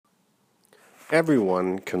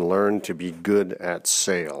Everyone can learn to be good at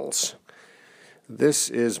sales. This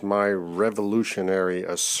is my revolutionary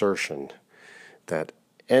assertion that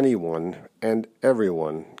anyone and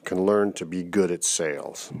everyone can learn to be good at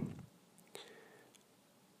sales.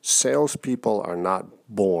 Salespeople are not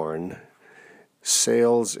born.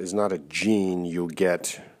 Sales is not a gene you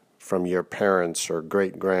get from your parents or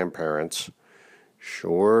great-grandparents.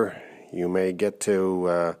 Sure, you may get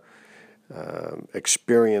to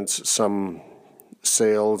experience some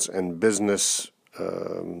sales and business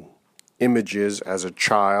images as a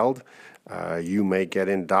child. You may get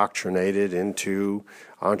indoctrinated into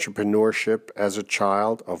entrepreneurship as a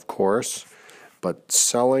child, of course, but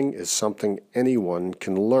selling is something anyone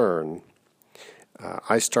can learn.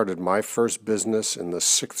 I started my first business in the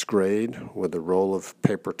 6th grade with a roll of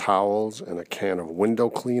paper towels and a can of window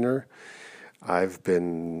cleaner. I've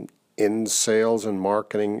been in sales and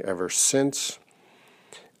marketing ever since.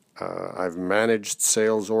 I've managed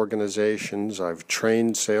sales organizations, I've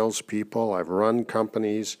trained salespeople, I've run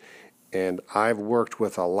companies, and I've worked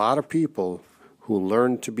with a lot of people who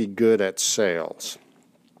learned to be good at sales.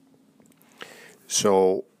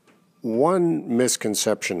 So one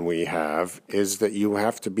misconception we have is that you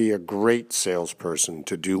have to be a great salesperson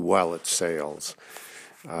to do well at sales.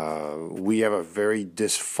 We have a very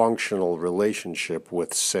dysfunctional relationship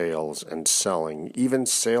with sales and selling. Even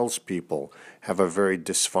salespeople have a very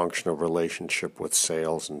dysfunctional relationship with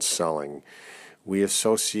sales and selling. We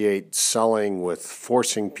associate selling with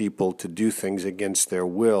forcing people to do things against their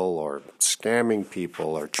will, or scamming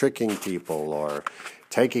people, or tricking people, or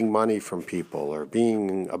taking money from people, or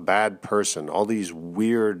being a bad person. All these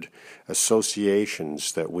weird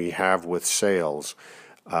associations that we have with sales.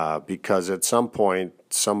 Because at some point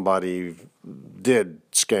somebody did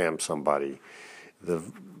scam somebody.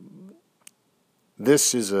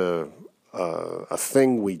 This is a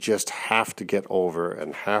thing we just have to get over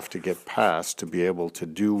and have to get past to be able to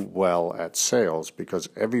do well at sales, because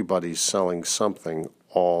everybody's selling something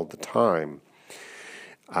all the time.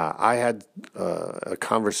 I had a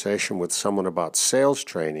conversation with someone about sales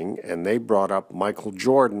training, and they brought up Michael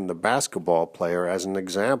Jordan, the basketball player, as an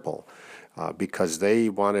example. Because they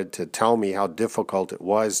wanted to tell me how difficult it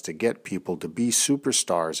was to get people to be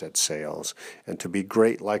superstars at sales and to be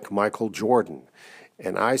great like Michael Jordan.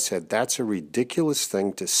 And I said, that's a ridiculous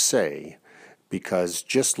thing to say, because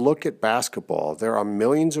just look at basketball. There are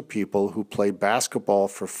millions of people who play basketball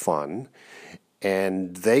for fun,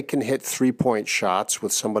 and they can hit three-point shots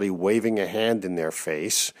with somebody waving a hand in their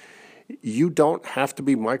face. You don't have to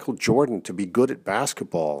be Michael Jordan to be good at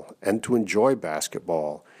basketball and to enjoy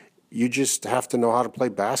basketball. You just have to know how to play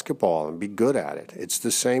basketball and be good at it. It's the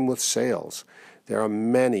same with sales. There are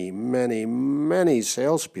many, many, many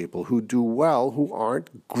salespeople who do well who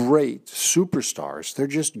aren't great superstars. They're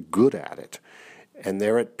just good at it. And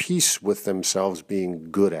they're at peace with themselves being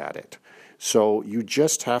good at it. So you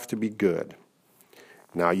just have to be good.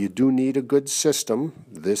 Now, you do need a good system.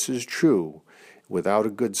 This is true. Without a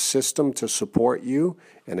good system to support you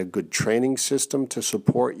and a good training system to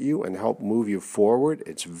support you and help move you forward,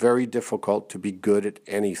 it's very difficult to be good at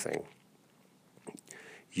anything.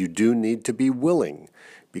 You do need to be willing,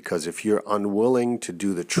 because if you're unwilling to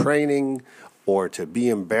do the training or to be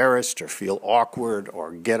embarrassed or feel awkward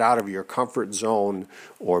or get out of your comfort zone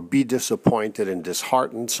or be disappointed and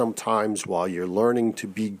disheartened sometimes while you're learning to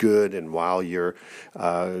be good and while you're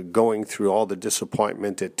going through all the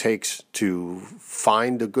disappointment it takes to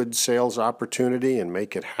find a good sales opportunity and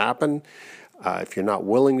make it happen, if you're not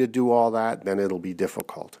willing to do all that, then it'll be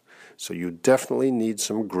difficult. So you definitely need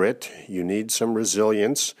some grit, you need some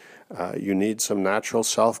resilience, you need some natural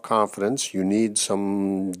self-confidence, you need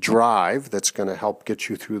some drive that's going to help get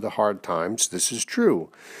you through the hard times. This is true.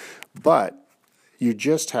 But you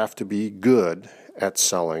just have to be good at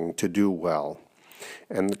selling to do well.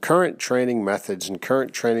 And the current training methods and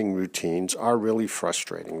current training routines are really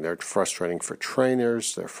frustrating. They're frustrating for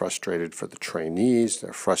trainers, they're frustrated for the trainees,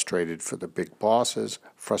 they're frustrated for the big bosses,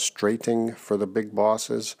 frustrating for the big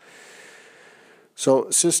bosses. So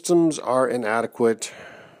systems are inadequate.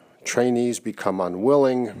 Trainees become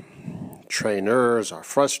unwilling, trainers are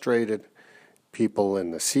frustrated, people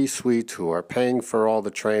in the C-suite who are paying for all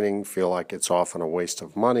the training feel like it's often a waste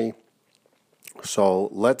of money. So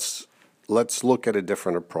let's look at a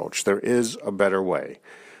different approach. There is a better way.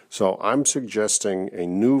 So I'm suggesting a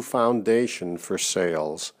new foundation for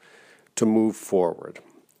sales to move forward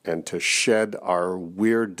and to shed our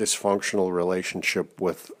weird dysfunctional relationship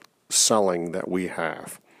with selling that we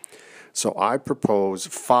have. So I propose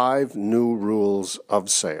 5 new rules of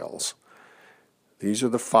sales. These are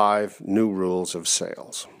the 5 new rules of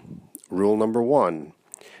sales. Rule number 1,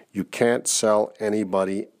 You can't sell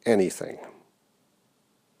anybody anything.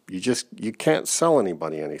 You can't sell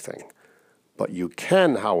anybody anything. But you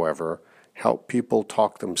can, however, help people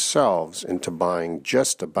talk themselves into buying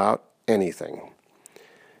just about anything.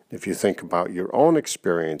 If you think about your own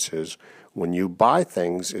experiences, when you buy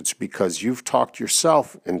things, it's because you've talked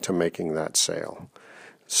yourself into making that sale.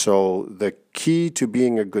 So the key to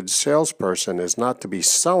being a good salesperson is not to be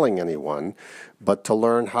selling anyone, but to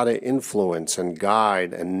learn how to influence and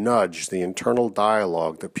guide and nudge the internal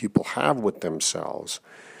dialogue that people have with themselves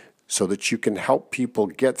so that you can help people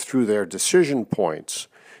get through their decision points.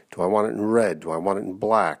 Do I want it in red? Do I want it in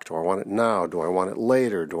black? Do I want it now? Do I want it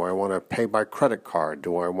later? Do I want to pay by credit card?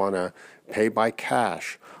 Do I want to pay by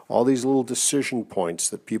cash? All these little decision points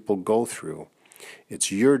that people go through.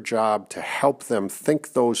 It's your job to help them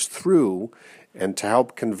think those through and to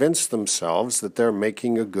help convince themselves that they're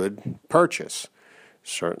making a good purchase.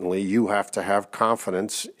 Certainly, you have to have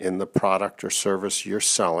confidence in the product or service you're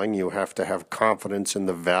selling. You have to have confidence in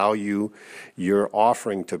the value you're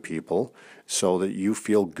offering to people so that you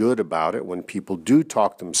feel good about it when people do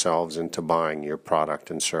talk themselves into buying your product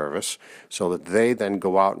and service, so that they then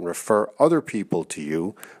go out and refer other people to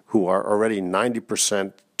you who are already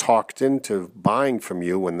 90% talked into buying from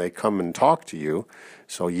you when they come and talk to you.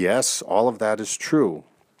 So yes, all of that is true.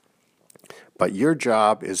 But your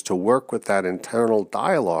job is to work with that internal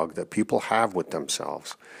dialogue that people have with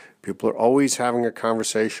themselves. People are always having a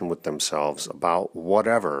conversation with themselves about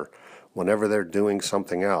whatever, whenever they're doing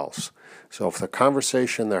something else. So if the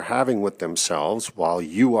conversation they're having with themselves while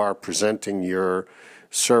you are presenting your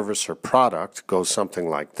service or product goes something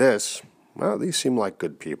like this, well, these seem like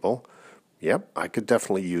good people. Yep, I could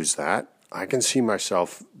definitely use that. I can see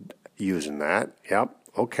myself using that. Yep,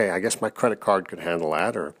 okay, I guess my credit card could handle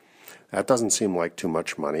that, or that doesn't seem like too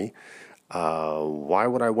much money. Why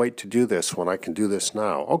would I wait to do this when I can do this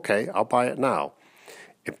now? Okay, I'll buy it now.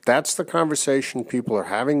 If that's the conversation people are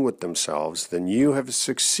having with themselves, then you have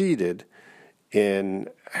succeeded in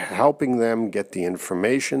helping them get the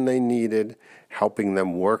information they needed, helping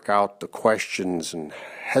them work out the questions and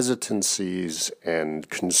hesitancies and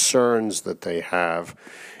concerns that they have,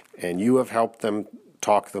 and you have helped them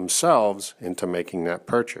talk themselves into making that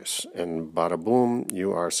purchase. And bada boom,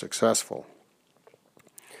 you are successful.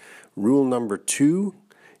 Rule number 2,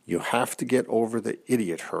 you have to get over the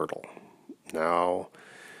idiot hurdle. Now,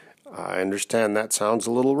 I understand that sounds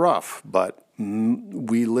a little rough, but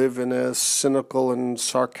we live in a cynical and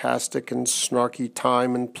sarcastic and snarky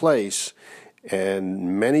time and place,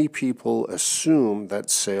 and many people assume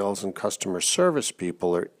that sales and customer service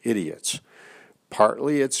people are idiots.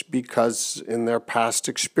 Partly it's because in their past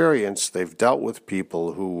experience they've dealt with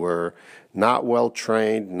people who were not well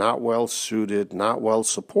trained, not well suited, not well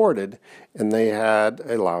supported, and they had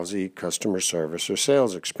a lousy customer service or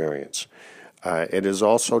sales experience. It is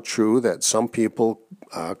also true that some people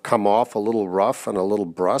come off a little rough and a little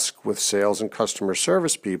brusque with sales and customer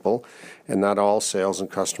service people, and not all sales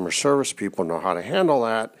and customer service people know how to handle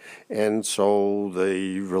that, and so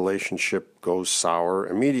the relationship goes sour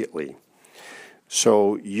immediately.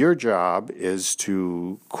 So your job is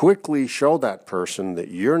to quickly show that person that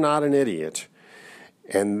you're not an idiot,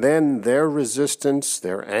 and then their resistance,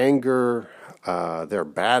 their anger, their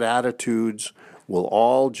bad attitudes will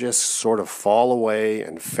all just sort of fall away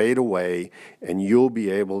and fade away, and you'll be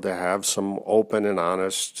able to have some open and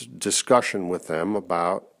honest discussion with them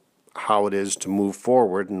about how it is to move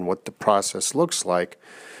forward and what the process looks like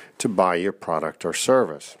to buy your product or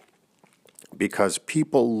service. Because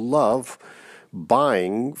people love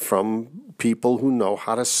buying from people who know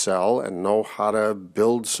how to sell and know how to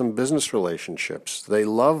build some business relationships. They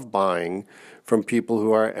love buying from people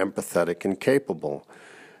who are empathetic and capable.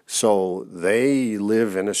 So they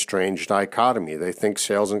live in a strange dichotomy. They think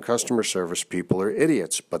sales and customer service people are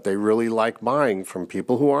idiots, but they really like buying from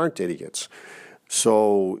people who aren't idiots.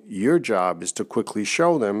 So your job is to quickly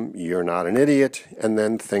show them you're not an idiot, and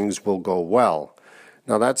then things will go well.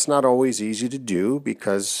 Now, that's not always easy to do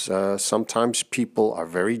because sometimes people are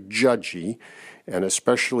very judgy, and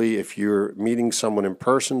especially if you're meeting someone in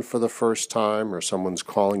person for the first time or someone's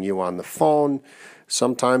calling you on the phone,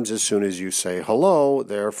 sometimes as soon as you say hello,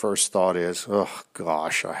 their first thought is, oh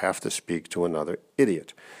gosh, I have to speak to another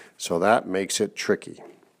idiot. So that makes it tricky.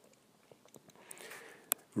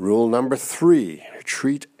 Rule number 3,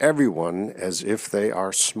 treat everyone as if they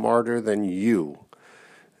are smarter than you.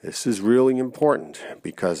 This is really important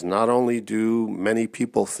because not only do many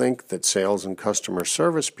people think that sales and customer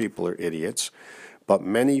service people are idiots, but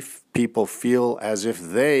many people feel as if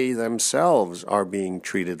they themselves are being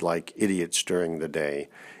treated like idiots during the day,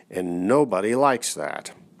 and nobody likes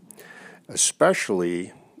that.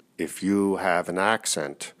 Especially if you have an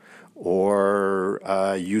accent, or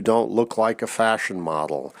you don't look like a fashion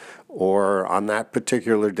model, or on that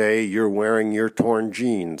particular day you're wearing your torn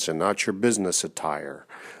jeans and not your business attire,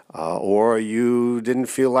 or you didn't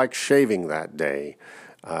feel like shaving that day,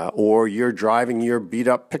 or you're driving your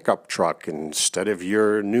beat-up pickup truck instead of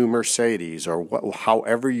your new Mercedes, or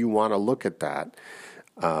however you want to look at that.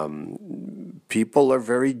 People are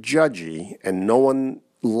very judgy, and no one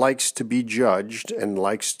likes to be judged and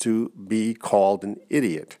likes to be called an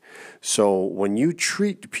idiot. So when you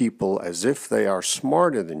treat people as if they are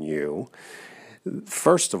smarter than you,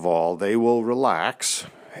 first of all, they will relax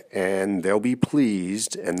and they'll be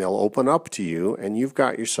pleased and they'll open up to you, and you've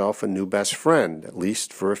got yourself a new best friend, at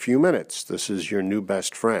least for a few minutes. This is your new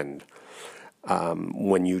best friend.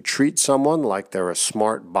 When you treat someone like they're a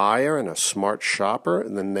smart buyer and a smart shopper,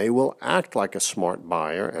 then they will act like a smart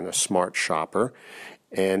buyer and a smart shopper.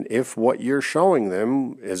 And if what you're showing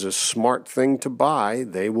them is a smart thing to buy,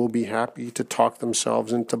 they will be happy to talk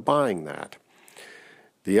themselves into buying that.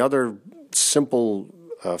 The other simple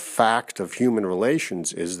fact of human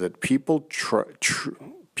relations is that people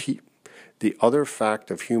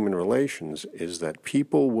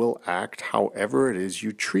will act however it is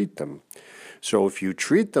you treat them. So if you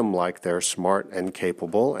treat them like they're smart and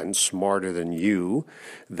capable and smarter than you,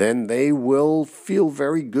 then they will feel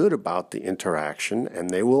very good about the interaction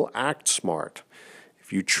and they will act smart.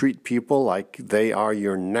 If you treat people like they are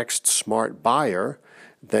your next smart buyer,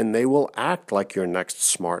 then they will act like your next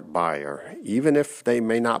smart buyer. Even if they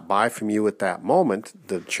may not buy from you at that moment,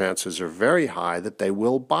 the chances are very high that they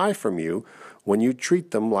will buy from you when you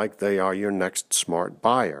treat them like they are your next smart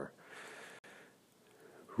buyer.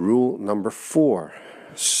 Rule number 4,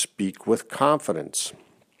 speak with confidence.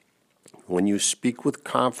 When you speak with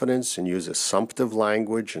confidence and use assumptive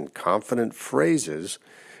language and confident phrases,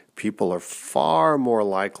 people are far more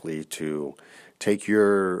likely to take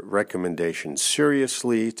your recommendations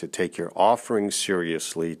seriously, to take your offering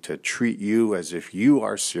seriously, to treat you as if you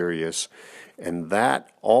are serious, and that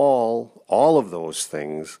all of those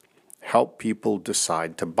things help people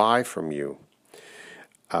decide to buy from you.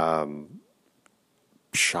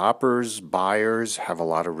 Shoppers, buyers have a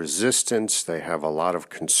lot of resistance. They have a lot of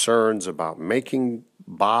concerns about making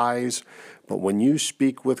buys. But when you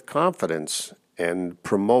speak with confidence and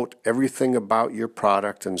promote everything about your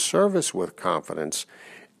product and service with confidence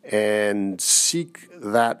and seek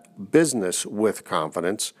that business with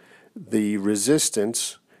confidence, the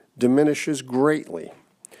resistance diminishes greatly.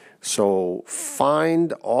 So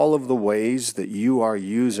find all of the ways that you are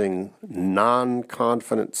using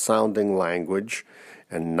non-confident sounding language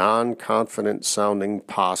and non-confident sounding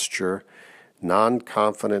posture,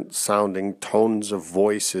 non-confident sounding tones of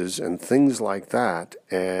voices and things like that,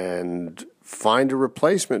 and find a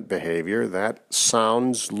replacement behavior that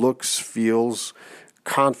sounds, looks, feels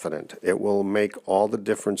confident. It will make all the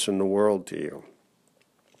difference in the world to you.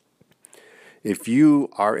 If you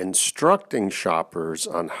are instructing shoppers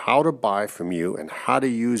on how to buy from you and how to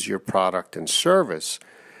use your product and service,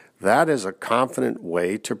 that is a confident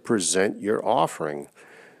way to present your offering.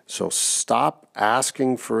 So stop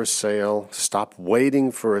asking for a sale, stop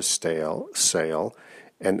waiting for a sale,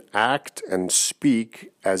 and act and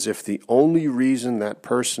speak as if the only reason that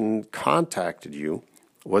person contacted you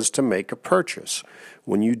was to make a purchase.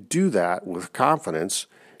 When you do that with confidence,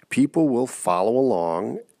 people will follow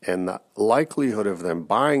along, and the likelihood of them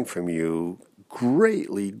buying from you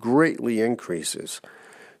greatly increases.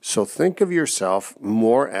 So think of yourself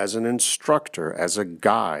more as an instructor, as a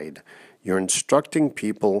guide. You're instructing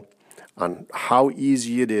people on how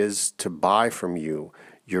easy it is to buy from you.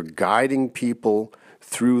 You're guiding people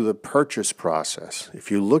through the purchase process. If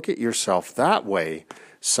you look at yourself that way,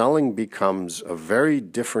 selling becomes a very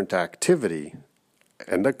different activity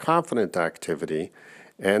and a confident activity,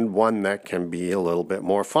 and one that can be a little bit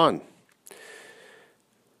more fun.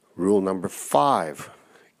 Rule number 5,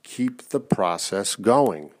 keep the process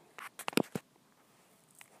going.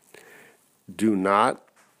 Do not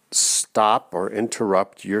stop or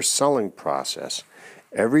interrupt your selling process.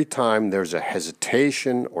 Every time there's a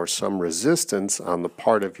hesitation or some resistance on the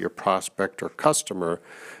part of your prospect or customer,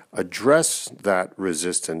 address that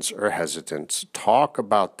resistance or hesitance. Talk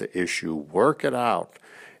about the issue, work it out,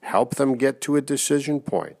 help them get to a decision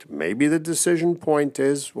point. Maybe the decision point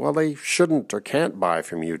is, well, they shouldn't or can't buy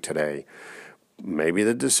from you today. Maybe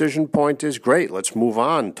the decision point is, great, let's move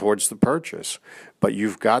on towards the purchase. But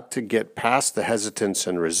you've got to get past the hesitance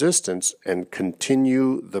and resistance and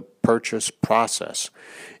continue the purchase process.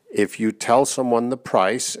 If you tell someone the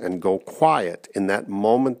price and go quiet, in that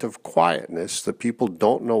moment of quietness, the people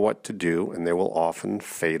don't know what to do and they will often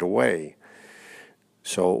fade away.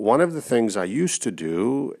 So one of the things I used to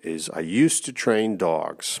do is I used to train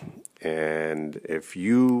dogs. And if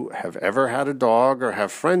you have ever had a dog or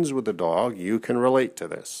have friends with a dog, you can relate to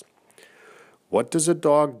this. What does a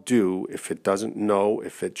dog do if it doesn't know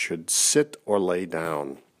if it should sit or lay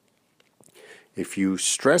down? If you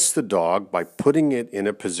stress the dog by putting it in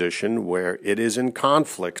a position where it is in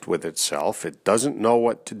conflict with itself, it doesn't know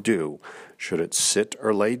what to do, should it sit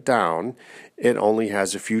or lay down, it only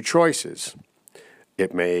has a few choices.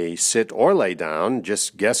 It may sit or lay down,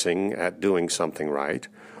 just guessing at doing something right,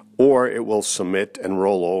 or it will submit and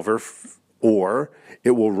roll over, or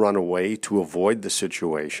it will run away to avoid the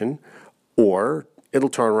situation, or it'll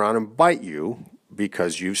turn around and bite you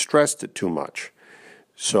because you've stressed it too much.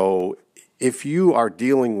 So if you are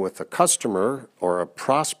dealing with a customer or a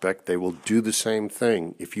prospect, they will do the same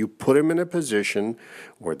thing. If you put them in a position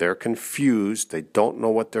where they're confused, they don't know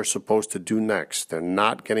what they're supposed to do next, they're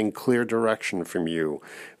not getting clear direction from you,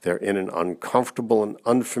 they're in an uncomfortable and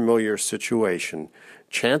unfamiliar situation,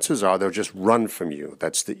 chances are they'll just run from you.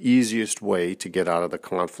 That's the easiest way to get out of the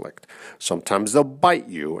conflict. Sometimes they'll bite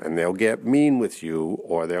you and they'll get mean with you,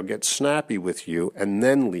 or they'll get snappy with you and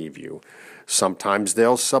then leave you. Sometimes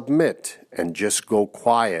they'll submit and just go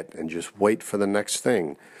quiet and just wait for the next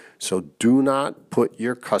thing. So do not put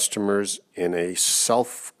your customers in a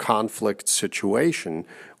self-conflict situation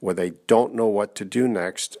where they don't know what to do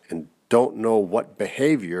next and don't know what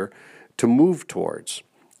behavior to move towards.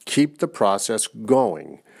 Keep the process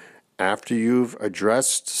going. After you've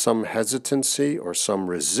addressed some hesitancy or some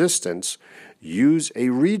resistance, use a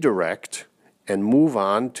redirect and move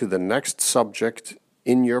on to the next subject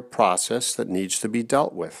in your process that needs to be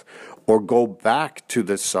dealt with, or go back to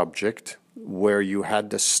the subject where you had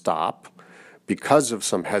to stop because of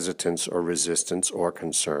some hesitance or resistance or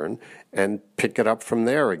concern and pick it up from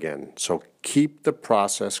there again. So keep the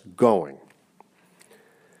process going.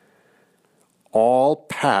 All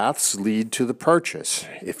paths lead to the purchase.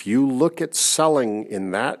 If you look at selling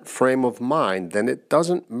in that frame of mind, then it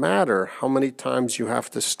doesn't matter how many times you have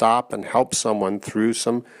to stop and help someone through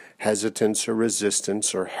some hesitance or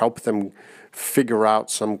resistance, or help them figure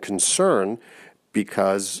out some concern,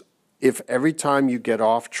 because if every time you get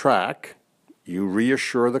off track, you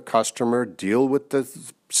reassure the customer, deal with the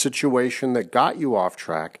situation that got you off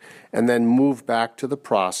track, and then move back to the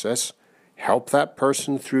process, help that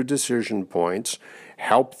person through decision points,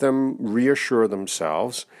 help them reassure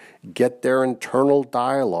themselves, get their internal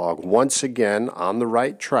dialogue once again on the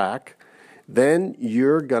right track, then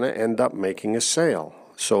you're going to end up making a sale.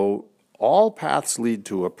 So all paths lead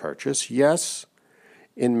to a purchase. Yes,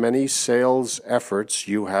 in many sales efforts,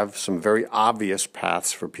 you have some very obvious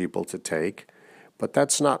paths for people to take, but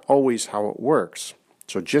that's not always how it works.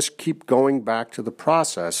 So just keep going back to the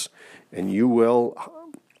process, and you will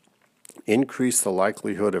increase the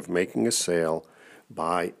likelihood of making a sale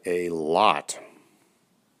by a lot.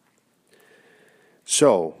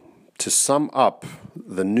 So, to sum up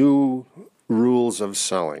the new rules of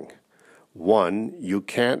selling. 1, you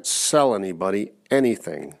can't sell anybody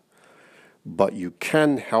anything, but you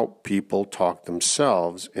can help people talk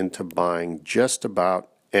themselves into buying just about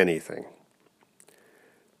anything.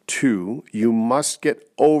 2, you must get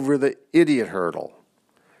over the idiot hurdle.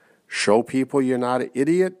 Show people you're not an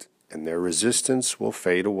idiot, and their resistance will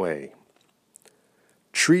fade away.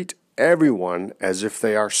 Treat everyone as if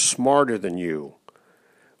they are smarter than you.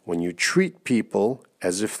 When you treat people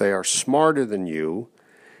as if they are smarter than you,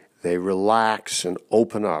 they relax and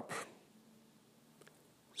open up.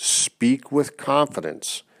 Speak with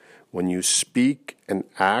confidence. When you speak and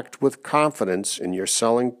act with confidence in your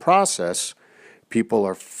selling process, people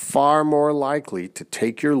are far more likely to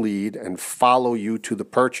take your lead and follow you to the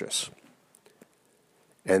purchase.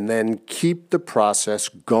 And then keep the process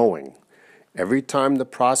going. Every time the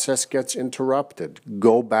process gets interrupted,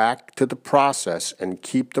 go back to the process and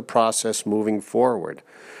keep the process moving forward.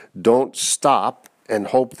 Don't stop and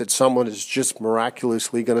hope that someone is just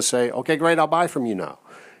miraculously going to say, okay, great, I'll buy from you now.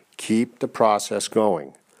 Keep the process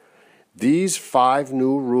going. These 5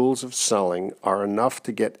 new rules of selling are enough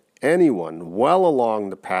to get anyone well along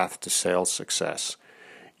the path to sales success.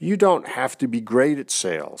 You don't have to be great at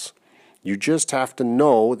sales. You just have to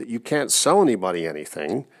know that you can't sell anybody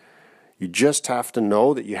anything. You just have to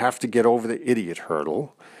know that you have to get over the idiot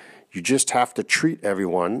hurdle. You just have to treat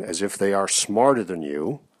everyone as if they are smarter than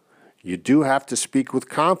you. You do have to speak with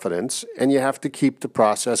confidence, and you have to keep the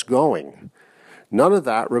process going. None of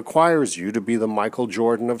that requires you to be the Michael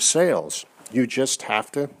Jordan of sales. You just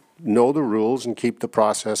have to know the rules and keep the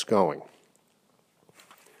process going.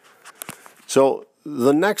 So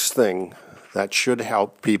the next thing that should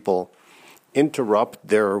help people interrupt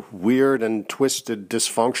their weird and twisted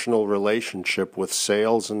dysfunctional relationship with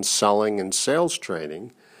sales and selling and sales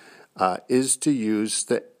training is to use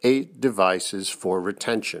the 8 devices for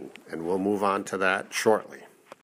retention. And we'll move on to that shortly.